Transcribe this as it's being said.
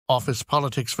Office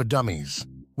Politics for Dummies.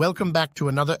 Welcome back to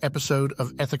another episode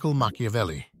of Ethical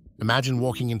Machiavelli. Imagine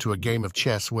walking into a game of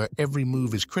chess where every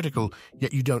move is critical,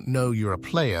 yet you don't know you're a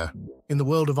player. In the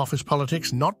world of office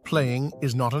politics, not playing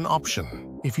is not an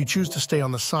option. If you choose to stay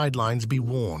on the sidelines, be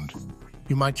warned.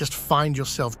 You might just find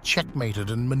yourself checkmated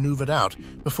and maneuvered out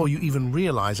before you even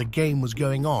realize a game was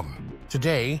going on.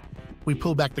 Today, we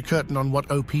pull back the curtain on what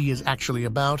OP is actually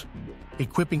about,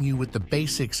 equipping you with the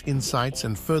basics, insights,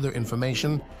 and further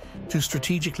information to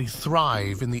strategically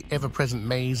thrive in the ever-present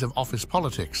maze of office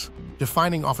politics.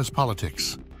 Defining office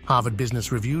politics. Harvard Business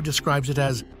Review describes it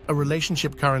as a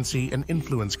relationship currency and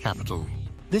influence capital.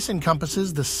 This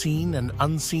encompasses the seen and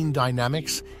unseen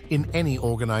dynamics in any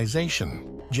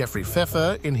organization. Jeffrey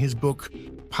Pfeffer, in his book,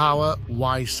 Power: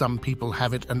 Why Some People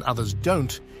Have It and Others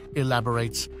Don't,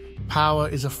 elaborates, power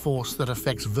is a force that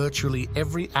affects virtually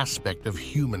every aspect of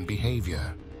human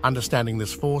behavior. Understanding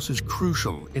this force is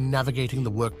crucial in navigating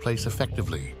the workplace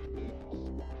effectively.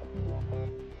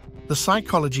 The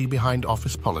psychology behind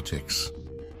office politics.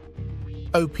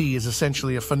 OP is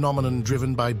essentially a phenomenon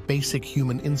driven by basic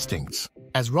human instincts.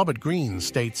 As Robert Greene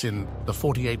states in The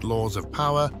 48 Laws of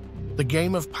Power, the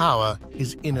game of power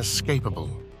is inescapable.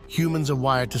 Humans are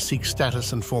wired to seek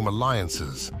status and form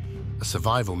alliances, a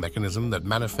survival mechanism that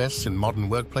manifests in modern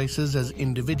workplaces as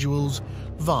individuals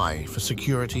vie for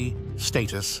security,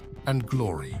 status, and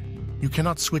glory. You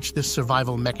cannot switch this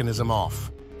survival mechanism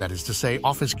off. That is to say,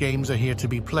 office games are here to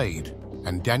be played,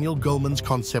 and Daniel Goleman's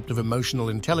concept of emotional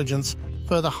intelligence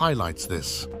further highlights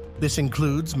this. This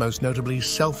includes, most notably,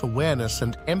 self-awareness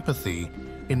and empathy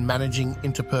in managing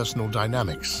interpersonal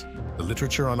dynamics. The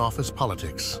literature on office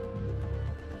politics.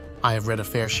 I have read a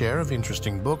fair share of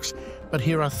interesting books, but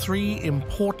here are three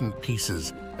important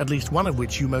pieces, at least one of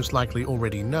which you most likely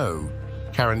already know.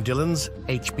 Karen Dillon's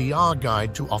HBR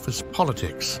Guide to Office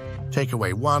Politics.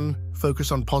 Takeaway 1,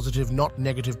 focus on positive, not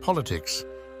negative politics,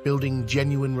 building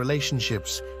genuine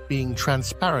relationships, being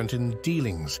transparent in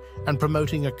dealings, and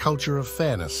promoting a culture of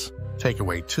fairness.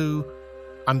 Takeaway 2,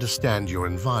 understand your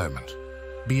environment.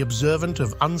 Be observant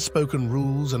of unspoken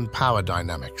rules and power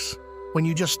dynamics. When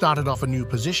you just started off a new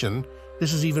position,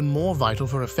 this is even more vital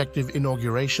for effective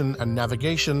inauguration and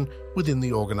navigation within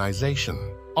the organization.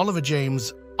 Oliver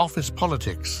James' Office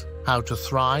Politics: How to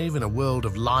Thrive in a World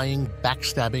of Lying,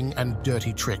 Backstabbing, and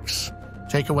Dirty Tricks.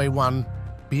 Takeaway 1,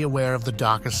 be aware of the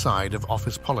darker side of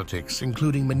office politics,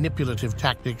 including manipulative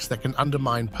tactics that can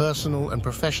undermine personal and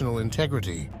professional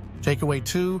integrity. Takeaway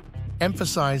 2,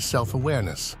 emphasize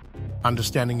self-awareness.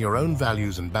 Understanding your own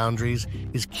values and boundaries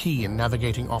is key in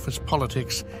navigating office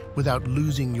politics without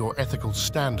losing your ethical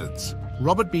standards.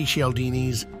 Robert B.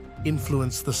 Cialdini's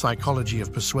Influence: The Psychology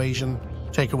of Persuasion.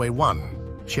 Takeaway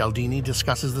 1. Cialdini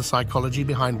discusses the psychology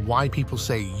behind why people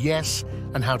say yes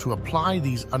and how to apply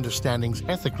these understandings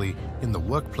ethically in the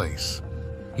workplace.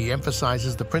 He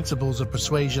emphasizes the principles of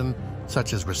persuasion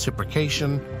such as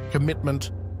reciprocation,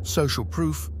 commitment, social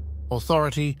proof,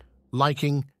 authority,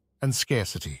 liking, and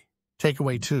scarcity.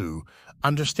 Takeaway 2.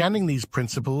 Understanding these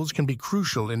principles can be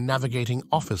crucial in navigating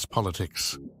office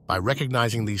politics. By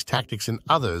recognizing these tactics in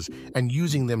others and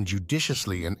using them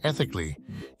judiciously and ethically,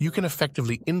 you can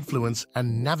effectively influence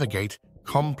and navigate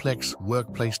complex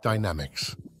workplace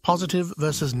dynamics. Positive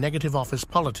versus negative office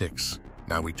politics.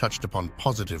 Now we touched upon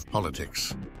positive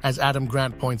politics. As Adam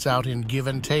Grant points out in Give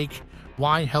and Take,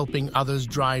 Why Helping Others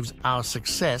Drives Our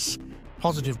Success,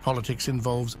 positive politics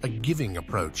involves a giving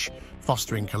approach,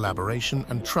 fostering collaboration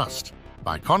and trust.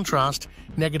 By contrast,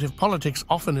 negative politics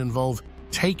often involve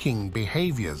taking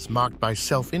behaviors marked by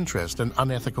self-interest and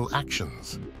unethical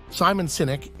actions. Simon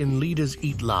Sinek, in Leaders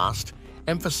Eat Last,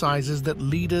 emphasizes that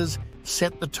leaders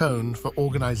set the tone for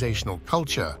organizational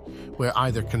culture, where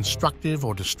either constructive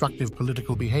or destructive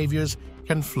political behaviors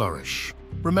can flourish.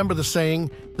 Remember the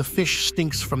saying, the fish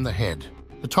stinks from the head.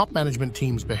 The top management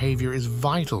team's behavior is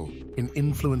vital in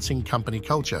influencing company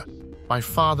culture, by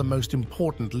far the most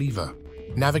important lever.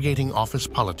 Navigating office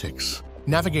politics.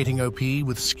 Navigating OP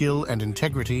with skill and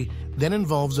integrity then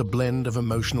involves a blend of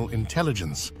emotional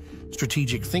intelligence,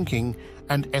 strategic thinking,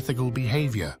 and ethical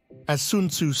behavior. As Sun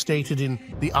Tzu stated in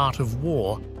The Art of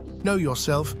War, know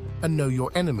yourself and know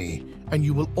your enemy, and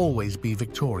you will always be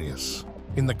victorious.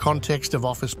 In the context of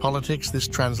office politics, this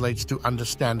translates to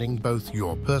understanding both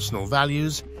your personal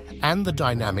values and the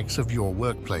dynamics of your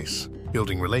workplace.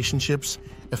 Building relationships,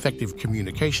 effective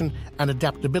communication, and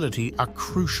adaptability are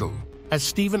crucial. As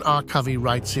Stephen R. Covey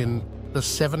writes in The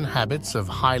 7 Habits of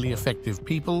Highly Effective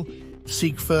People,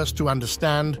 seek first to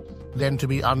understand, then to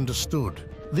be understood.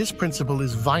 This principle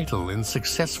is vital in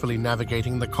successfully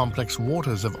navigating the complex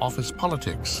waters of office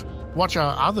politics. Watch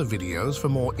our other videos for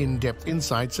more in-depth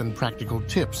insights and practical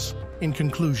tips. In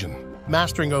conclusion,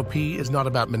 mastering OP is not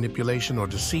about manipulation or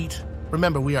deceit.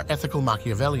 Remember, we are ethical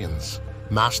Machiavellians.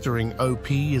 Mastering OP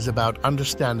is about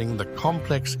understanding the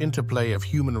complex interplay of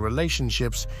human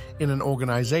relationships in an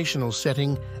organizational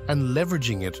setting and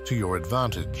leveraging it to your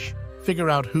advantage. Figure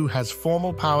out who has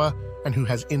formal power and who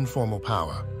has informal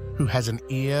power. Who has an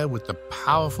ear with the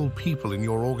powerful people in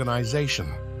your organization.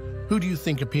 Who do you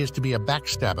think appears to be a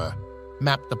backstabber?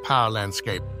 Map the power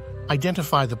landscape.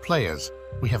 Identify the players.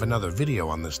 We have another video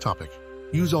on this topic.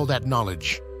 Use all that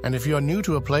knowledge. And if you're new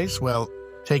to a place, well,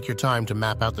 take your time to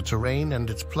map out the terrain and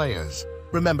its players.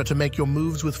 Remember to make your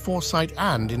moves with foresight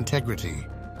and integrity,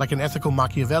 like an ethical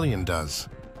Machiavellian does.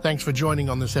 Thanks for joining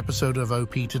on this episode of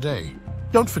OP Today.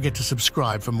 Don't forget to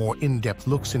subscribe for more in-depth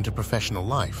looks into professional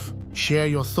life. Share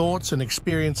your thoughts and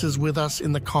experiences with us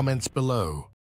in the comments below.